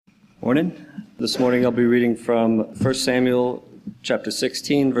Morning. This morning I'll be reading from 1 Samuel chapter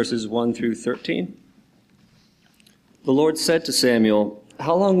 16, verses 1 through 13. The Lord said to Samuel,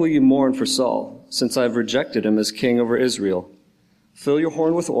 "How long will you mourn for Saul, since I have rejected him as king over Israel? Fill your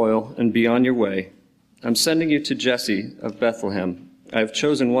horn with oil and be on your way. I'm sending you to Jesse of Bethlehem. I have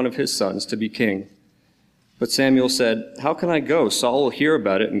chosen one of his sons to be king." But Samuel said, "How can I go? Saul will hear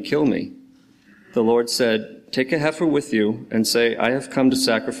about it and kill me." The Lord said, "Take a heifer with you and say, 'I have come to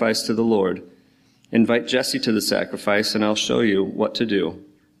sacrifice to the Lord.' Invite Jesse to the sacrifice, and I'll show you what to do.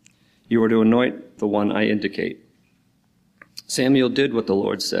 You are to anoint the one I indicate." Samuel did what the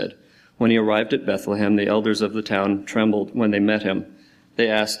Lord said. When he arrived at Bethlehem, the elders of the town trembled when they met him. They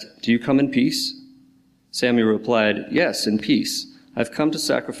asked, "Do you come in peace?" Samuel replied, "Yes, in peace. I've come to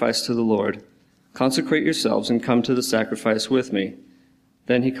sacrifice to the Lord. Consecrate yourselves and come to the sacrifice with me."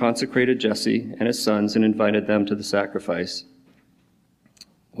 Then he consecrated Jesse and his sons and invited them to the sacrifice.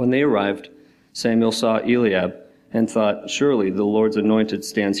 When they arrived, Samuel saw Eliab and thought, "Surely the Lord's anointed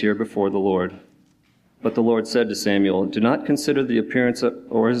stands here before the Lord." But the Lord said to Samuel, "Do not consider the appearance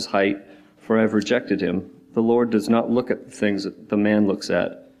or his height, for I have rejected him. The Lord does not look at the things that the man looks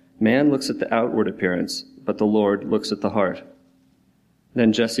at. Man looks at the outward appearance, but the Lord looks at the heart."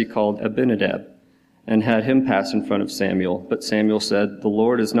 Then Jesse called Abinadab and had him pass in front of Samuel. But Samuel said, "The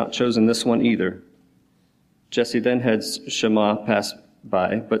Lord has not chosen this one either." Jesse then had Shammah pass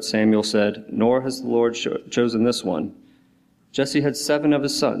by, but Samuel said, "Nor has the Lord chosen this one." Jesse had 7 of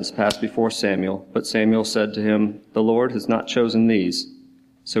his sons pass before Samuel, but Samuel said to him, "The Lord has not chosen these."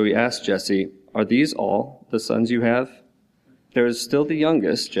 So he asked Jesse, "Are these all the sons you have?" "There is still the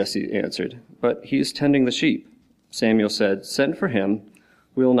youngest," Jesse answered, "but he is tending the sheep." Samuel said, "Send for him.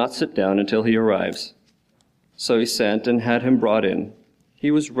 We will not sit down until he arrives." So he sent and had him brought in. He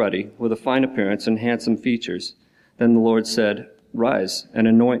was ruddy, with a fine appearance and handsome features. Then the Lord said, "Rise and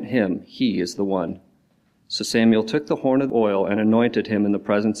anoint him. He is the one." So Samuel took the horn of oil and anointed him in the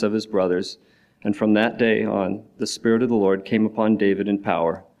presence of his brothers. And from that day on, the Spirit of the Lord came upon David in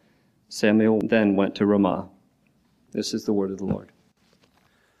power. Samuel then went to Ramah. This is the word of the Lord.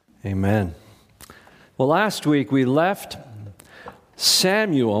 Amen. Well, last week we left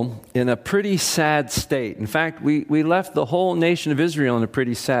Samuel in a pretty sad state. In fact, we left the whole nation of Israel in a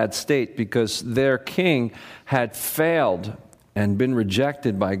pretty sad state because their king had failed and been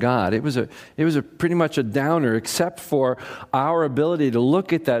rejected by God. It was a pretty much a downer, except for our ability to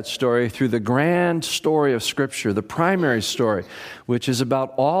look at that story through the grand story of Scripture, the primary story, which is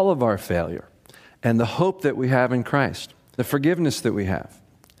about all of our failure and the hope that we have in Christ, the forgiveness that we have.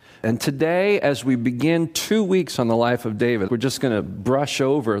 And today, as we begin 2 weeks on the life of David, we're just going to brush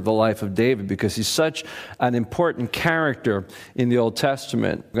over the life of David because he's such an important character in the Old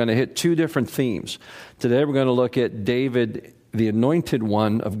Testament. We're going to hit 2 different themes. Today, we're going to look at David, the anointed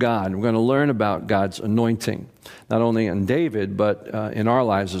one of God. We're going to learn about God's anointing, not only in David, but in our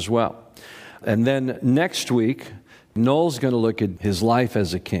lives as well. And then next week, Noel's going to look at his life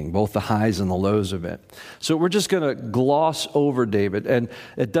as a king, both the highs and the lows of it. So we're just going to gloss over David. And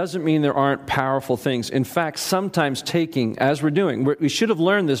it doesn't mean there aren't powerful things. In fact, sometimes taking, as we're doing, we should have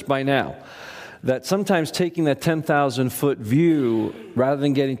learned this by now, that sometimes taking that 10,000-foot view, rather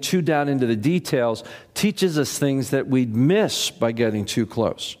than getting too down into the details, teaches us things that we'd miss by getting too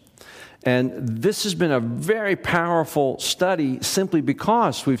close. And this has been a very powerful study simply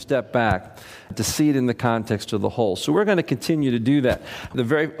because we've stepped back to see it in the context of the whole. So we're going to continue to do that. The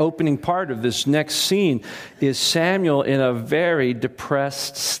very opening part of this next scene is Samuel in a very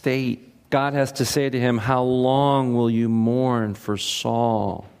depressed state. God has to say to him, "How long will you mourn for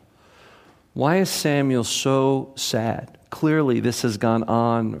Saul?" Why is Samuel so sad? Clearly, this has gone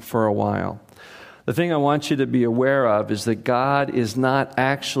on for a while. The thing I want you to be aware of is that God is not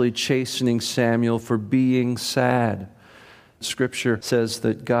actually chastening Samuel for being sad. Scripture says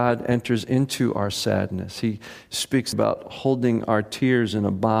that God enters into our sadness. He speaks about holding our tears in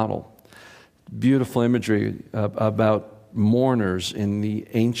a bottle. Beautiful imagery about mourners in the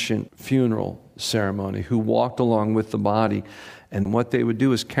ancient funeral ceremony who walked along with the body. And what they would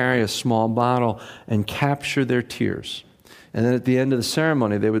do is carry a small bottle and capture their tears. And then at the end of the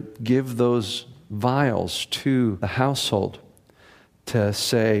ceremony, they would give those vials to the household to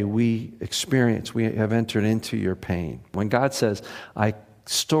say, we have entered into your pain. When God says, I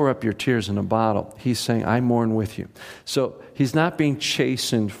store up your tears in a bottle, he's saying, I mourn with you. So he's not being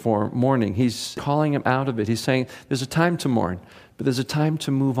chastened for mourning. He's calling him out of it. He's saying, there's a time to mourn, but there's a time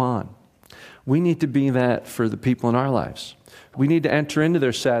to move on. We need to be that for the people in our lives. We need to enter into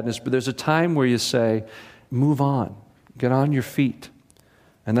their sadness, but there's a time where you say, move on, get on your feet.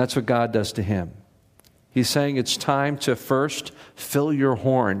 And that's what God does to him. He's saying it's time to first fill your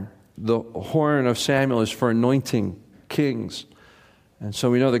horn. The horn of Samuel is for anointing kings. And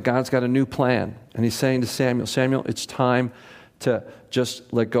so we know that God's got a new plan. And he's saying to Samuel, Samuel, it's time to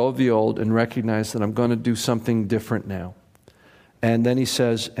just let go of the old and recognize that I'm going to do something different now. And then he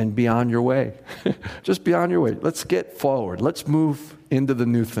says, and be on your way. Just be on your way. Let's get forward. Let's move into the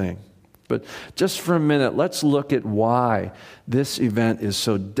new thing. But just for a minute, let's look at why this event is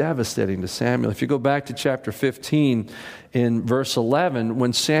so devastating to Samuel. If you go back to chapter 15, in verse 11,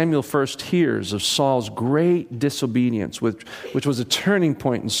 when Samuel first hears of Saul's great disobedience, which was a turning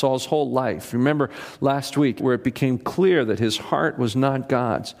point in Saul's whole life. Remember last week where it became clear that his heart was not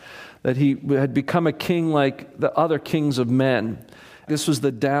God's, that he had become a king like the other kings of men. This was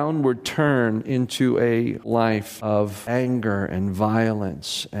the downward turn into a life of anger and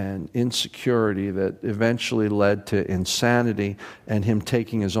violence and insecurity that eventually led to insanity and him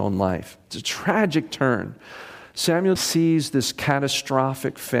taking his own life. It's a tragic turn. Samuel sees this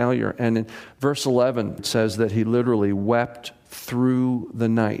catastrophic failure, and in verse 11 it says that he literally wept through the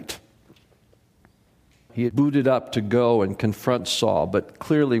night. He had booted up to go and confront Saul, but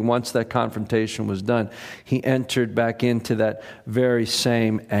clearly once that confrontation was done, he entered back into that very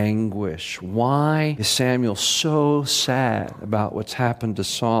same anguish. Why is Samuel so sad about what's happened to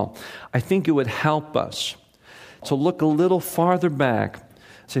Saul? I think it would help us to look a little farther back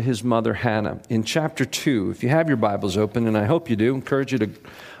to his mother Hannah. In chapter 2, if you have your Bibles open, and I hope you do, I encourage you to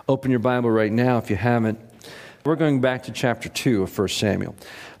open your Bible right now if you haven't. We're going back to chapter 2 of 1 Samuel.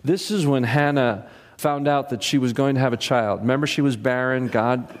 This is when Hannah found out that she was going to have a child. Remember, she was barren.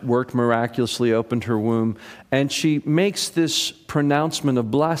 God worked miraculously, opened her womb, and she makes this pronouncement of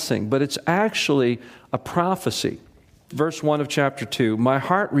blessing, but it's actually a prophecy. Verse 1 of chapter 2, my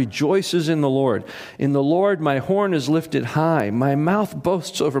heart rejoices in the Lord. In the Lord my horn is lifted high. My mouth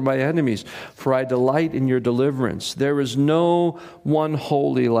boasts over my enemies, for I delight in your deliverance. There is no one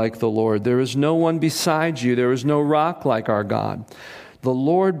holy like the Lord. There is no one beside you. There is no rock like our God. The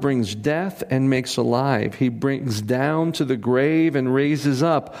Lord brings death and makes alive. He brings down to the grave and raises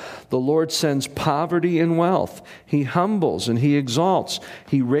up. The Lord sends poverty and wealth. He humbles and he exalts.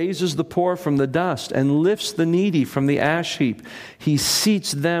 He raises the poor from the dust and lifts the needy from the ash heap. He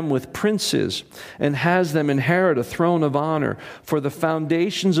seats them with princes and has them inherit a throne of honor. For the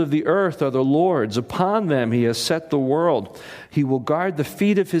foundations of the earth are the Lord's. Upon them he has set the world. He will guard the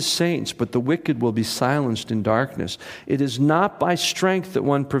feet of his saints, but the wicked will be silenced in darkness. It is not by strength that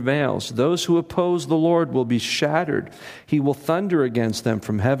one prevails. Those who oppose the Lord will be shattered. He will thunder against them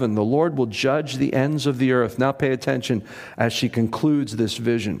from heaven. The Lord will judge the ends of the earth. Now pay attention as she concludes this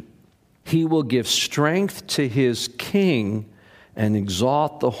vision. He will give strength to his king and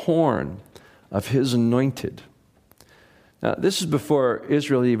exalt the horn of his anointed. Now, this is before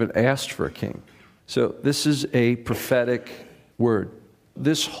Israel even asked for a king. So this is a prophetic word.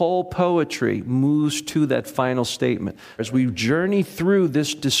 This whole poetry moves to that final statement. As we journey through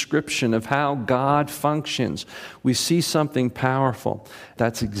this description of how God functions, we see something powerful.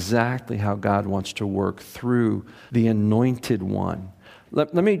 That's exactly how God wants to work through the anointed one.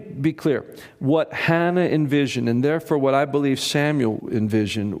 Let me be clear. What Hannah envisioned, and therefore what I believe Samuel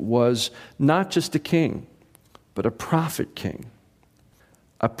envisioned, was not just a king, but a prophet king,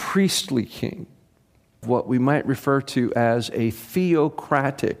 a priestly king, what we might refer to as a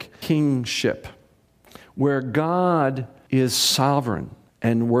theocratic kingship, where God is sovereign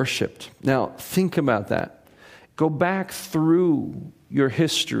and worshiped. Now, think about that. Go back through your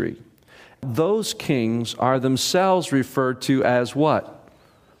history. Those kings are themselves referred to as what?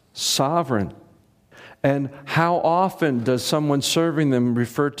 Sovereign. And how often does someone serving them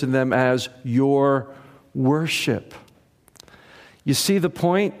refer to them as your worship? You see the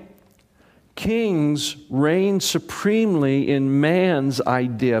point? Kings reign supremely in man's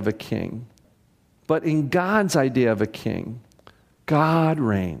idea of a king. But in God's idea of a king, God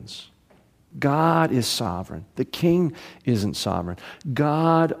reigns. God is sovereign. The king isn't sovereign.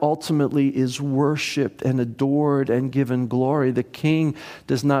 God ultimately is worshiped and adored and given glory. The king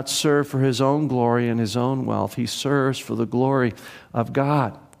does not serve for his own glory and his own wealth. He serves for the glory of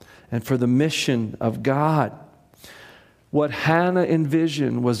God and for the mission of God. What Hannah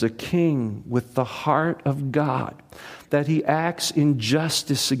envisioned was a king with the heart of God, that he acts in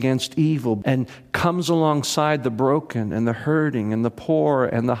justice against evil and comes alongside the broken and the hurting and the poor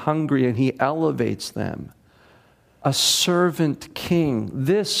and the hungry, and he elevates them. A servant king.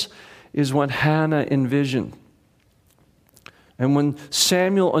 This is what Hannah envisioned. And when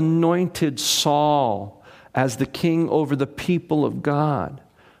Samuel anointed Saul as the king over the people of God,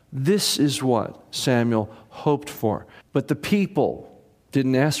 this is what Samuel hoped for. But the people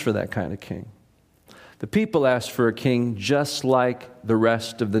didn't ask for that kind of king. The people asked for a king just like the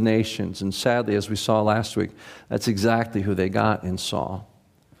rest of the nations. And sadly, as we saw last week, that's exactly who they got in Saul.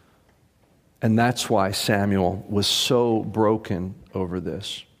 And that's why Samuel was so broken over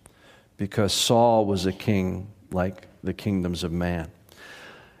this, because Saul was a king like the kingdoms of man.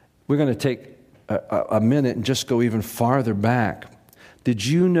 We're going to take a minute and just go even farther back. Did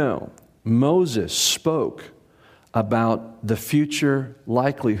you know Moses spoke about the future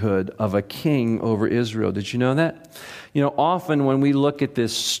likelihood of a king over Israel? Did you know that? You know, often when we look at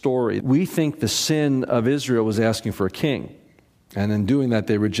this story, we think the sin of Israel was asking for a king. And in doing that,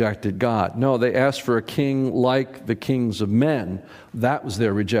 they rejected God. No, they asked for a king like the kings of men. That was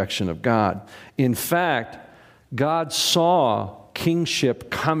their rejection of God. In fact, God saw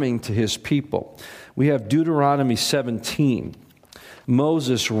kingship coming to his people. We have Deuteronomy 17.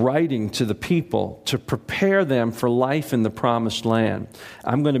 Moses writing to the people to prepare them for life in the promised land.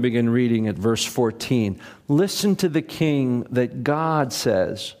 I'm going to begin reading at verse 14. Listen to the king that God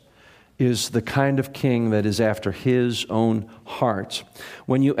says is the kind of king that is after his own heart.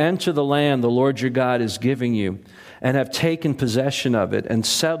 When you enter the land the Lord your God is giving you, and have taken possession of it and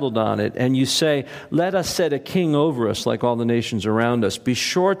settled on it, and you say, let us set a king over us like all the nations around us. Be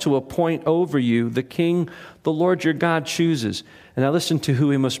sure to appoint over you the king the Lord your God chooses. And now listen to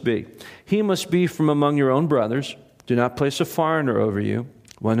who he must be. He must be from among your own brothers. Do not place a foreigner over you,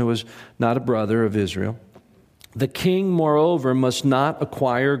 one who is not a brother of Israel. The king, moreover, must not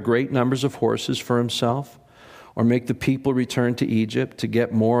acquire great numbers of horses for himself, or make the people return to Egypt to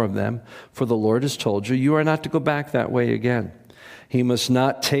get more of them. For the Lord has told you, you are not to go back that way again. He must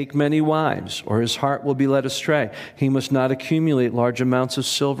not take many wives, or his heart will be led astray. He must not accumulate large amounts of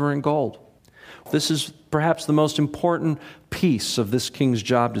silver and gold. This is perhaps the most important piece of this king's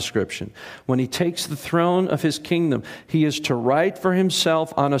job description. When he takes the throne of his kingdom, he is to write for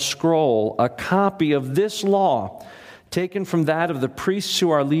himself on a scroll a copy of this law, taken from that of the priests who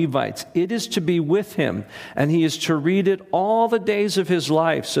are Levites. It is to be with him, and he is to read it all the days of his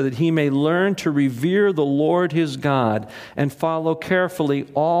life, so that he may learn to revere the Lord his God and follow carefully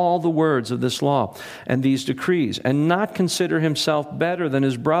all the words of this law and these decrees, and not consider himself better than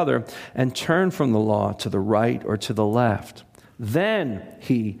his brother and turn from the law to the right or to the left. Then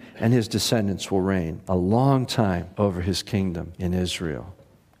he and his descendants will reign a long time over his kingdom in Israel.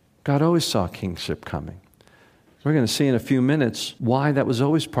 God always saw kingship coming. We're going to see in a few minutes why that was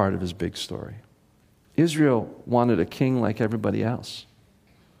always part of his big story. Israel wanted a king like everybody else,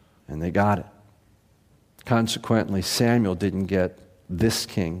 and they got it. Consequently, Samuel didn't get this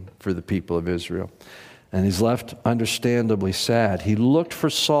king for the people of Israel, and he's left understandably sad. He looked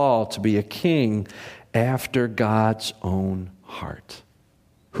for Saul to be a king after God's own heart,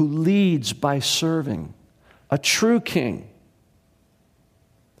 who leads by serving, a true king.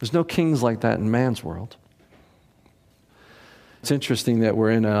 There's no kings like that in man's world. It's interesting that we're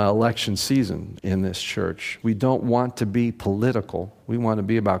in an election season in this church. We don't want to be political. We want to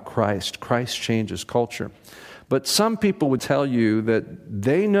be about Christ. Christ changes culture. But some people would tell you that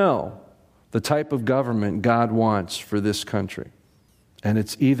they know the type of government God wants for this country. And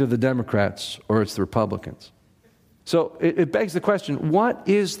it's either the Democrats or it's the Republicans. So it begs the question, what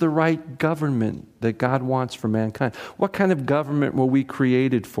is the right government that God wants for mankind? What kind of government were we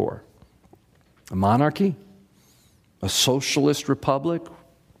created for? A monarchy? A socialist republic?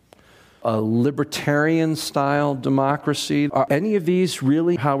 A libertarian-style democracy? Are any of these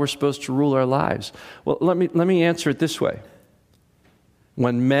really how we're supposed to rule our lives? Well, let me answer it this way.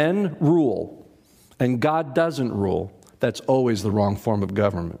 When men rule and God doesn't rule, that's always the wrong form of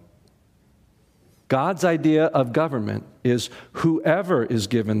government. God's idea of government is whoever is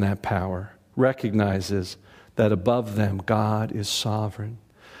given that power recognizes that above them God is sovereign,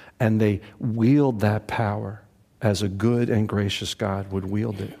 and they wield that power as a good and gracious God would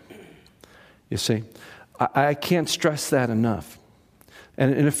wield it. You see, I can't stress that enough.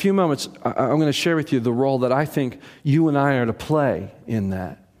 And in a few moments, I'm going to share with you the role that I think you and I are to play in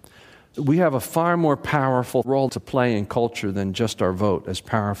that. We have a far more powerful role to play in culture than just our vote, as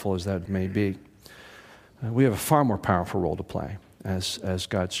powerful as that may be. We have a far more powerful role to play as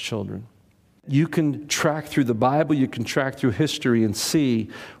God's children. You can track through the Bible, you can track through history and see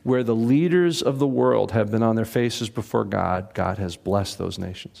where the leaders of the world have been on their faces before God. God has blessed those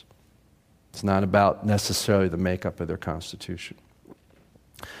nations. It's not about necessarily the makeup of their constitution.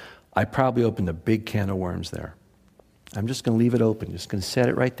 I probably opened a big can of worms there. I'm just going to leave it open, just going to set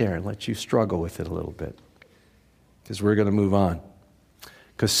it right there and let you struggle with it a little bit. Because we're going to move on.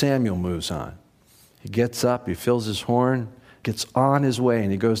 Because Samuel moves on. He gets up, he fills his horn, gets on his way,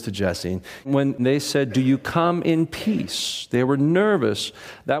 and he goes to Jesse. And when they said, "Do you come in peace?" they were nervous.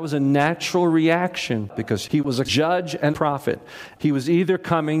 That was a natural reaction because he was a judge and prophet. He was either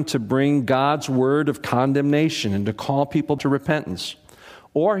coming to bring God's word of condemnation and to call people to repentance,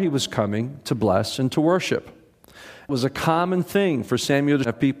 or he was coming to bless and to worship. It was a common thing for Samuel to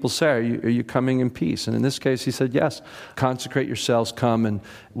have people say, are you coming in peace? And in this case, he said, yes, consecrate yourselves, come and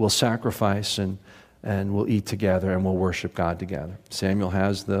we'll sacrifice and we'll eat together and we'll worship God together. Samuel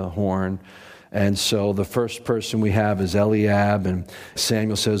has the horn. And so the first person we have is Eliab, and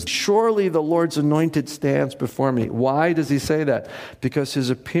Samuel says, surely the Lord's anointed stands before me. Why does he say that? Because his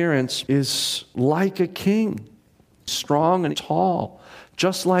appearance is like a king, strong and tall,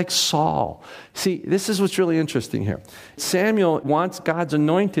 just like Saul. See, this is what's really interesting here. Samuel wants God's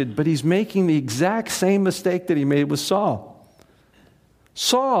anointed, but he's making the exact same mistake that he made with Saul.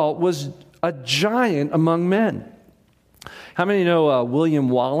 Saul was a giant among men. How many know William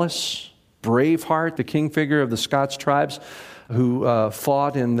Wallace, Braveheart, the king figure of the Scots tribes, who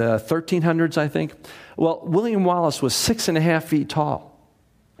fought in the 1300s, I think? Well, William Wallace was 6.5 feet tall.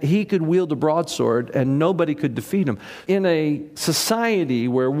 He could wield a broadsword and nobody could defeat him. In a society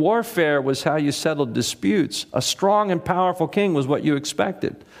where warfare was how you settled disputes, a strong and powerful king was what you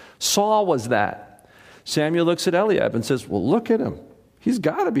expected. Saul was that. Samuel looks at Eliab and says, well, look at him. He's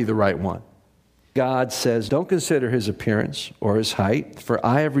got to be the right one. God says, don't consider his appearance or his height, for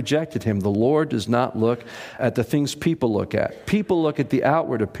I have rejected him. The Lord does not look at the things people look at. People look at the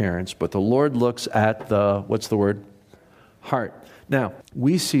outward appearance, but the Lord looks at the, what's the word? Heart. Now,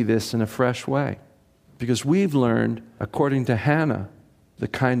 we see this in a fresh way because we've learned, according to Hannah, the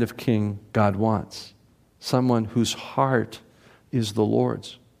kind of king God wants. Someone whose heart is the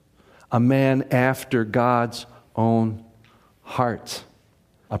Lord's. A man after God's own heart.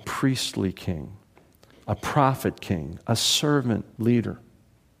 A priestly king. A prophet king. A servant leader.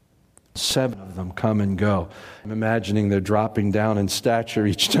 7 of them come and go. I'm imagining they're dropping down in stature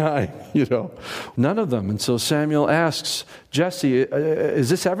each time, None of them. And so Samuel asks Jesse, is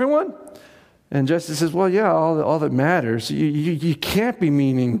this everyone? And Jesse says, well, yeah, all that matters. You can't be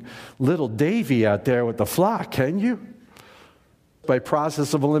meaning little Davy out there with the flock, can you? By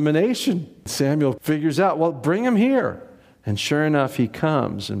process of elimination, Samuel figures out, well, bring him here. And sure enough, he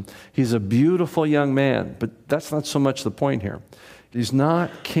comes. And he's a beautiful young man. But that's not so much the point here. He's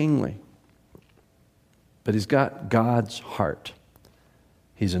not kingly, but he's got God's heart.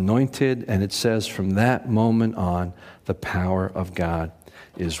 He's anointed, and it says from that moment on, the power of God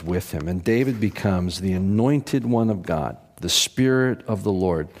is with him. And David becomes the anointed one of God. The Spirit of the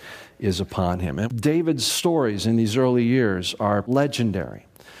Lord is upon him. And David's stories in these early years are legendary.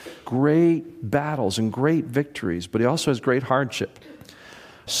 Great battles and great victories, but he also has great hardship.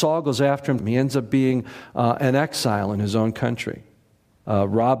 Saul goes after him. He ends up being an exile in his own country.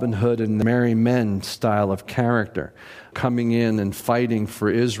 Robin Hood and the Merry Men style of character, coming in and fighting for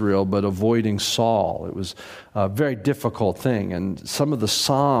Israel but avoiding Saul. It was a very difficult thing. And some of the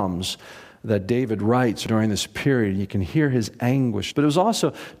Psalms that David writes during this period, you can hear his anguish. But it was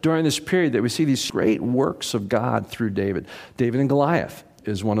also during this period that we see these great works of God through David. David and Goliath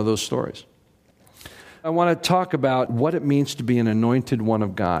is one of those stories. I want to talk about what it means to be an anointed one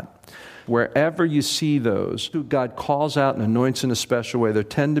of God. Wherever you see those who God calls out and anoints in a special way, there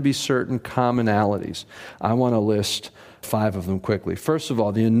tend to be certain commonalities. I want to list 5 of them quickly. First of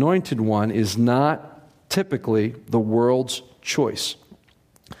all, the anointed one is not typically the world's choice.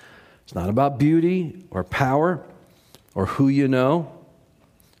 It's not about beauty or power or who you know.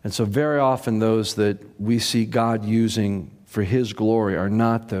 And so very often those that we see God using for his glory are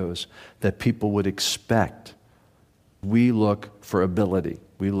not those that people would expect. We look for ability.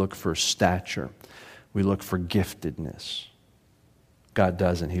 We look for stature. We look for giftedness. God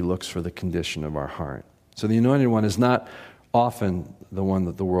doesn't. He looks for the condition of our heart. So the anointed one is not often the one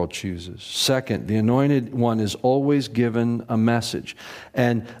that the world chooses. Second, the anointed one is always given a message.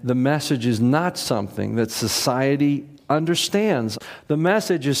 And the message is not something that society understands. The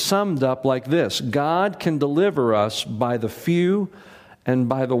message is summed up like this: God can deliver us by the few and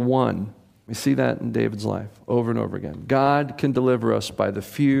by the one. We see that in David's life over and over again. God can deliver us by the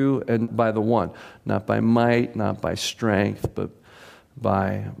few and by the one. Not by might, not by strength, but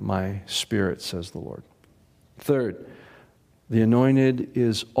by my Spirit, says the Lord. Third, the anointed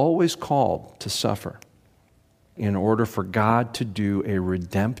is always called to suffer in order for God to do a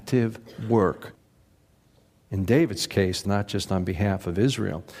redemptive work. In David's case, not just on behalf of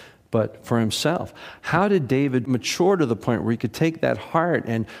Israel, but for himself. How did David mature to the point where he could take that heart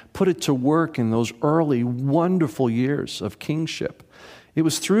and put it to work in those early, wonderful years of kingship? It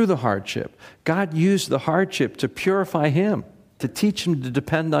was through the hardship. God used the hardship to purify him. to teach him to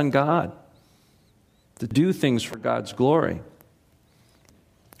depend on God, to do things for God's glory.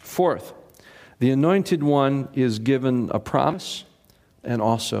 Fourth, the anointed one is given a promise and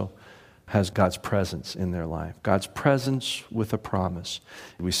also has God's presence in their life. God's presence with a promise.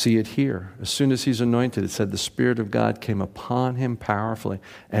 We see it here. As soon as he's anointed, it said the Spirit of God came upon him powerfully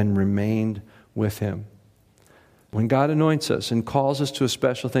and remained with him. When God anoints us and calls us to a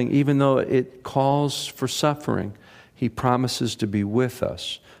special thing, even though it calls for suffering, he promises to be with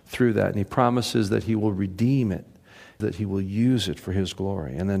us through that. And he promises that he will redeem it, that he will use it for his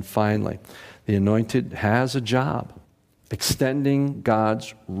glory. And then finally, the anointed has a job, extending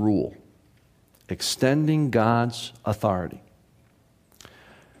God's rule, extending God's authority.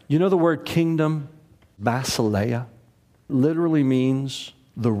 You know the word kingdom, basileia, literally means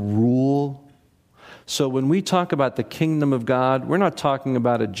the rule. So when we talk about the kingdom of God, we're not talking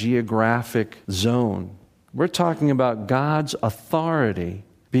about a geographic zone. We're talking about God's authority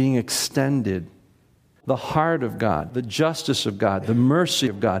being extended. The heart of God, the justice of God, the mercy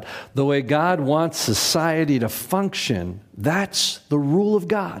of God, the way God wants society to function, that's the rule of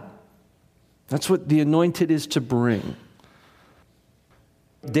God. That's what the anointed is to bring.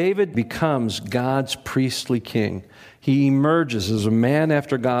 David becomes God's priestly king. He emerges as a man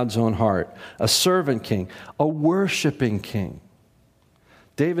after God's own heart, a servant king, a worshiping king.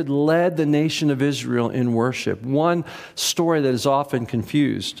 David led the nation of Israel in worship. One story that is often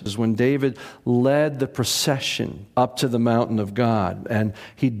confused is when David led the procession up to the mountain of God, and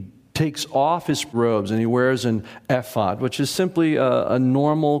he takes off his robes and he wears an ephod, which is simply a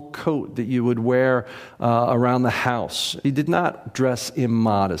normal coat that you would wear around the house. He did not dress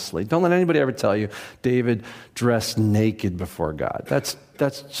immodestly. Don't let anybody ever tell you David dressed naked before God.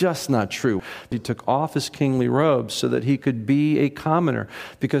 That's just not true. He took off his kingly robes so that he could be a commoner,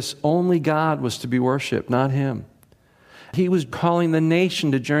 because only God was to be worshipped, not him. He was calling the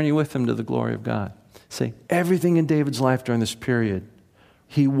nation to journey with him to the glory of God. See, everything in David's life during this period,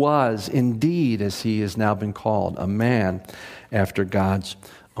 he was indeed, as he has now been called, a man after God's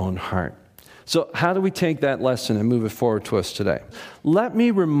own heart. So how do we take that lesson and move it forward to us today? Let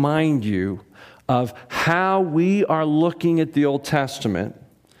me remind you of how we are looking at the Old Testament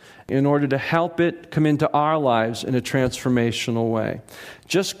in order to help it come into our lives in a transformational way.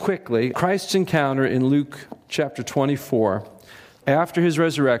 Just quickly, Christ's encounter in Luke chapter 24, after his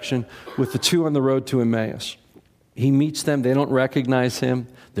resurrection, with the two on the road to Emmaus. He meets them. They don't recognize him.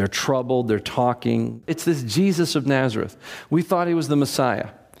 They're troubled. They're talking. It's this Jesus of Nazareth. We thought he was the Messiah.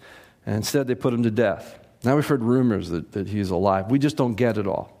 And instead they put him to death. Now we've heard rumors that he's alive. We just don't get it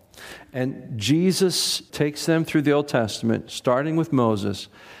all. And Jesus takes them through the Old Testament, starting with Moses,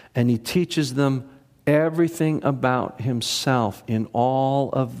 and he teaches them everything about himself in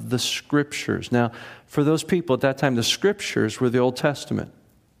all of the Scriptures. Now, for those people at that time, the Scriptures were the Old Testament.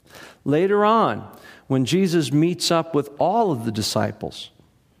 Later on, when Jesus meets up with all of the disciples,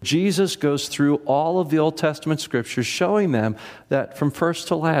 Jesus goes through all of the Old Testament Scriptures, showing them that from first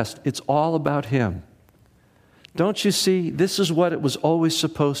to last, it's all about him. Don't you see? This is what it was always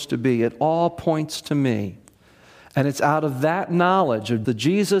supposed to be. It all points to me. And it's out of that knowledge of the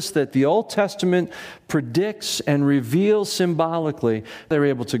Jesus that the Old Testament predicts and reveals symbolically, they're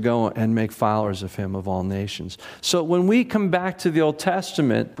able to go and make followers of him of all nations. So when we come back to the Old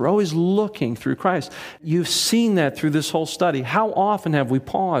Testament, we're always looking through Christ. You've seen that through this whole study. How often have we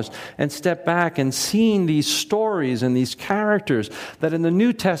paused and stepped back and seen these stories and these characters that in the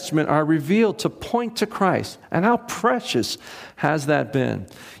New Testament are revealed to point to Christ? And how precious has that been?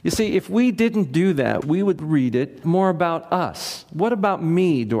 You see, if we didn't do that, we would read it more about us. What about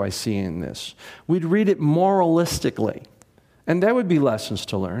me do I see in this? We'd read it moralistically. And there would be lessons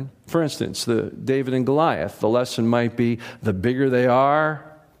to learn. For instance, the David and Goliath. The lesson might be, the bigger they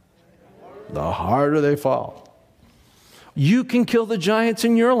are, the harder they fall. You can kill the giants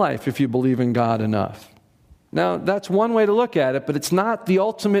in your life if you believe in God enough. Now, that's one way to look at it, but it's not the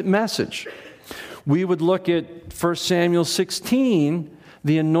ultimate message. We would look at 1 Samuel 16,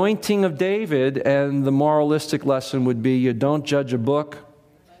 the anointing of David, and the moralistic lesson would be, you don't judge a book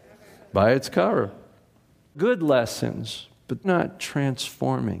by its cover. Good lessons, but not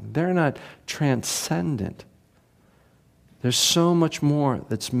transforming. They're not transcendent. There's so much more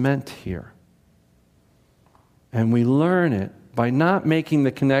that's meant here. And we learn it by not making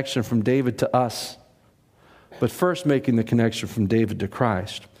the connection from David to us, but first making the connection from David to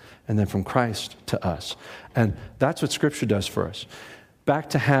Christ, and then from Christ to us. And that's what Scripture does for us. Back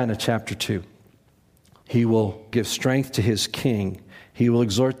to Hannah chapter 2. He will give strength to his king. He will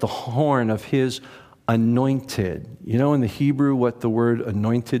exhort the horn of his anointed. You know in the Hebrew what the word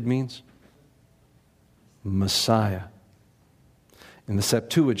anointed means? Messiah. In the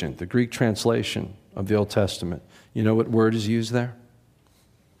Septuagint, the Greek translation of the Old Testament, you know what word is used there?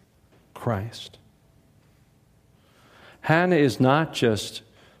 Christ. Hannah is not just,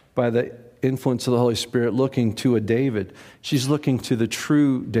 by the influence of the Holy Spirit, looking to a David. She's looking to the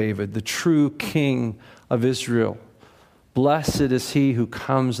true David, the true King of Israel. Blessed is he who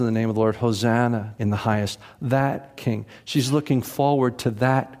comes in the name of the Lord. Hosanna in the highest. That King. She's looking forward to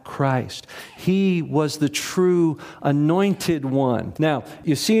that Christ. He was the true anointed one. Now,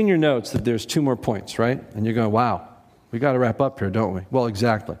 you see in your notes that there's 2 more points, right? And you're going, wow, we got to wrap up here, don't we? Well,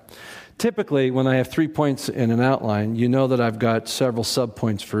 exactly. Typically, when I have 3 points in an outline, you know that I've got several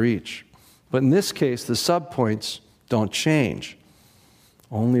subpoints for each. But in this case, the subpoints don't change.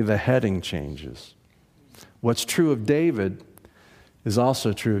 Only the heading changes. What's true of David is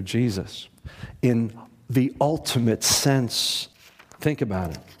also true of Jesus. In the ultimate sense, think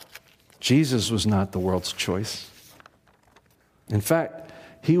about it. Jesus was not the world's choice. In fact,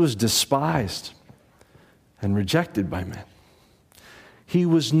 he was despised and rejected by men. He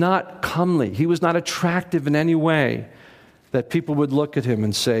was not comely. He was not attractive in any way that people would look at him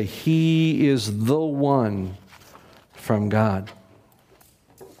and say, he is the one from God.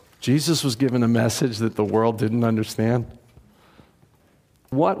 Jesus was given a message that the world didn't understand.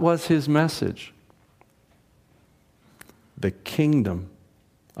 What was his message? The kingdom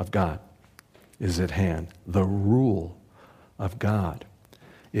of God is at hand. The rule of God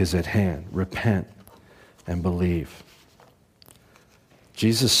is at hand. Repent and believe.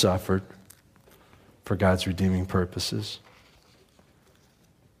 Jesus suffered for God's redeeming purposes.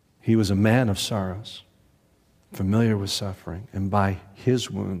 He was a man of sorrows, familiar with suffering, and by his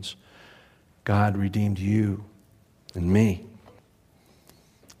wounds, God redeemed you and me.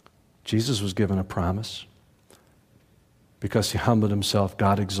 Jesus was given a promise. Because he humbled himself,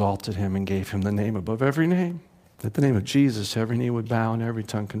 God exalted him and gave him the name above every name. At the name of Jesus, every knee would bow and every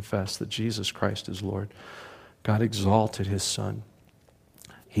tongue confess that Jesus Christ is Lord. God exalted his Son.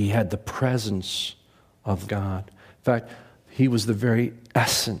 He had the presence of God. In fact, he was the very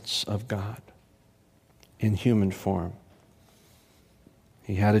essence of God in human form.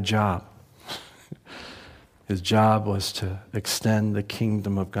 He had a job. His job was to extend the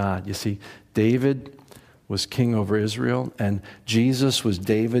kingdom of God. You see, David was king over Israel, and Jesus was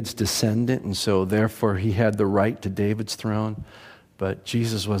David's descendant, and so therefore he had the right to David's throne. But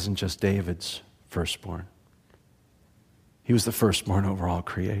Jesus wasn't just David's firstborn. He was the firstborn over all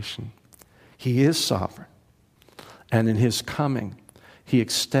creation. He is sovereign. And in his coming, he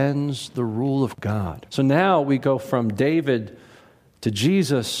extends the rule of God. So now we go from David to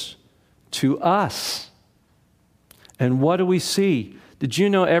Jesus to us. And what do we see? Did you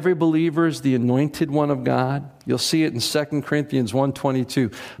know every believer is the anointed one of God? You'll see it in 2 Corinthians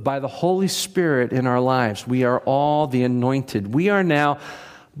 1:22. By the Holy Spirit in our lives, we are all the anointed. We are now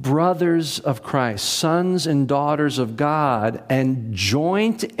brothers of Christ, sons and daughters of God, and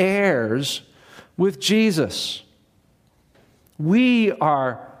joint heirs with Jesus. We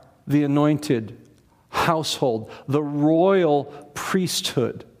are the anointed household, the royal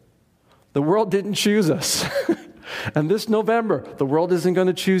priesthood. The world didn't choose us. And this November, the world isn't going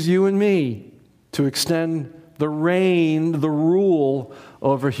to choose you and me to extend the reign, the rule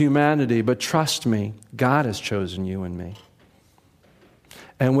over humanity. But trust me, God has chosen you and me.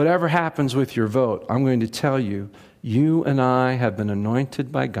 And whatever happens with your vote, I'm going to tell you, you and I have been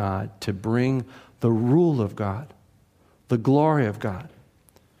anointed by God to bring the rule of God, the glory of God,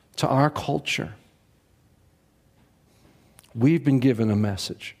 to our culture. We've been given a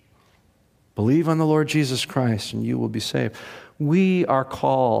message. Believe on the Lord Jesus Christ and you will be saved. We are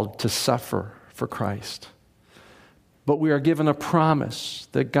called to suffer for Christ. But we are given a promise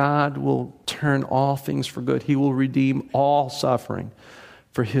that God will turn all things for good. He will redeem all suffering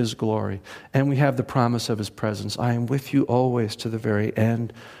for his glory. And we have the promise of his presence. I am with you always to the very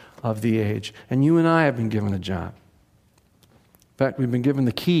end of the age. And you and I have been given a job. In fact, we've been given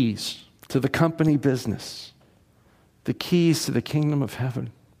the keys to the company business, the keys to the kingdom of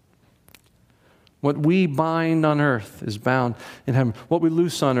heaven. What we bind on earth is bound in heaven. What we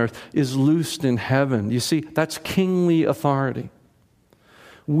loose on earth is loosed in heaven. You see, that's kingly authority.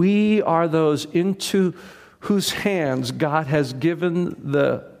 We are those into whose hands God has given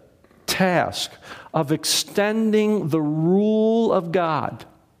the task of extending the rule of God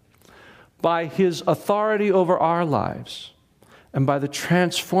by his authority over our lives and by the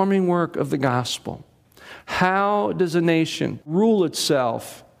transforming work of the gospel. How does a nation rule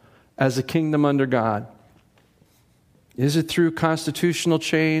itself as a kingdom under God? Is it through constitutional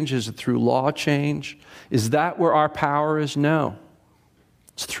change? Is it through law change? Is that where our power is? No.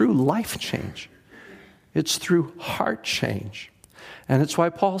 It's through life change. It's through heart change. And it's why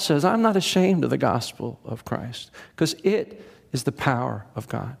Paul says, I'm not ashamed of the gospel of Christ, because it is the power of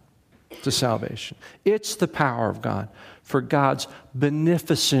God to salvation. It's the power of God for God's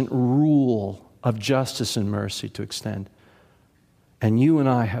beneficent rule of justice and mercy to extend. And you and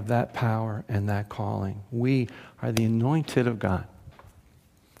I have that power and that calling. We are the anointed of God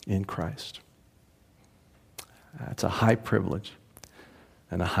in Christ. That's a high privilege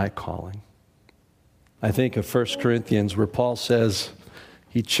and a high calling. I think of 1 Corinthians where Paul says,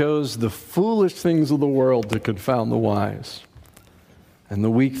 he chose the foolish things of the world to confound the wise, and the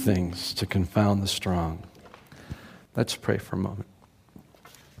weak things to confound the strong. Let's pray for a moment.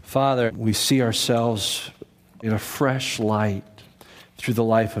 Father, we see ourselves in a fresh light through the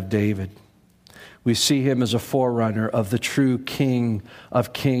life of David. We see him as a forerunner of the true King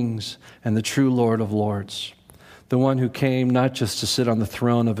of kings and the true Lord of lords. The one who came not just to sit on the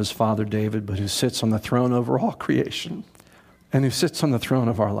throne of his father David, but who sits on the throne over all creation and who sits on the throne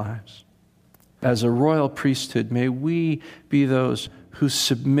of our lives. As a royal priesthood, may we be those who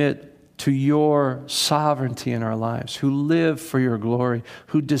submit to your sovereignty in our lives, who live for your glory,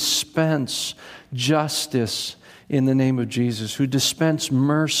 who dispense justice in the name of Jesus, who dispense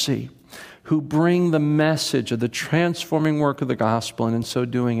mercy, who bring the message of the transforming work of the gospel, and in so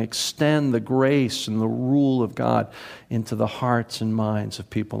doing extend the grace and the rule of God into the hearts and minds of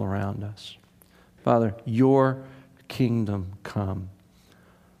people around us. Father, your kingdom come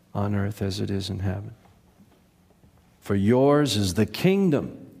on earth as it is in heaven. For yours is the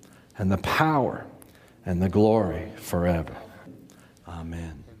kingdom and the power and the glory forever.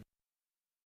 Amen.